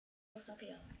What's up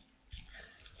here?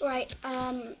 Right,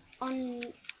 on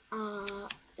our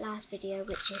last video,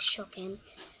 which is shocking,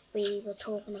 we were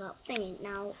talking about thinking.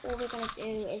 Now, all we're going to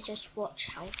do is just watch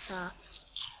how to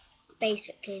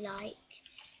basically,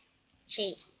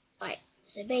 cheat. Right,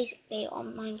 so basically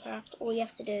on Minecraft, all you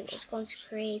have to do is go into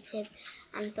creative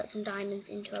and put some diamonds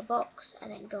into a box, and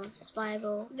then go into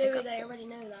survival. Louis, they already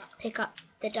know that. Pick up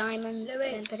the diamonds, Louis.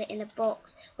 and then put it in a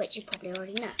box, which you probably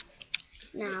already know.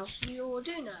 Now, which you all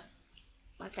do know.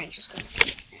 my friend's just going to see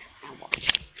this now. Now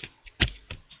watch.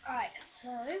 Alright, so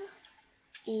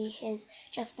He has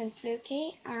just been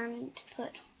fluky and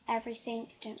put everything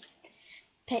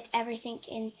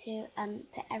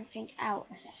out.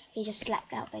 He just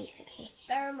slept out basically.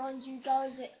 bear in mind, you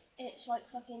guys, it's like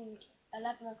fucking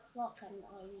 11 o'clock and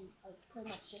I pretty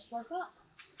much just woke up.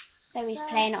 So he's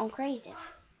playing it on creative.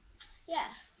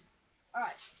 Yeah.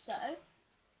 Alright, so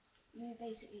you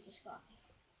basically just got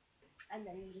and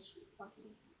then you just fucking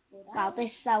go down. Wow,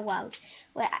 this is our world.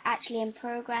 We're actually in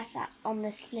progress on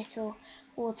this little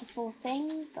waterfall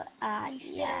thing, but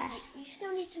yeah, you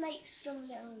still need to make some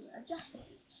little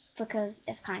adjustments. because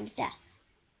it's kind of death.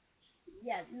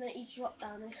 Yeah, the minute you drop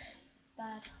down is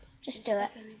bad. Just do it.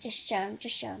 Just show him.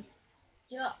 Just show him.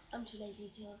 You know what? I'm too lazy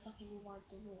to fucking rewind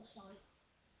the water slide.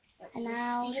 Like, And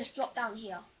now you just drop down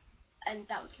here, and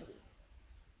that would kill you.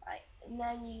 Right, and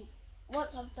then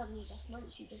once I've done the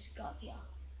adjustments, you just go up here.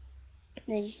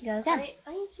 And then you can go again.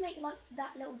 I need to make like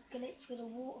that little glitch with a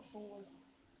waterfall.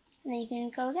 And then you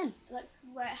can go again. Like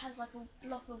where it has like a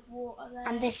block of water there.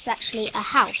 And this is actually a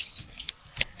house.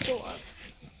 Sort of.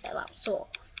 Well, sort of.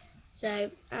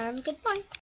 So, goodbye.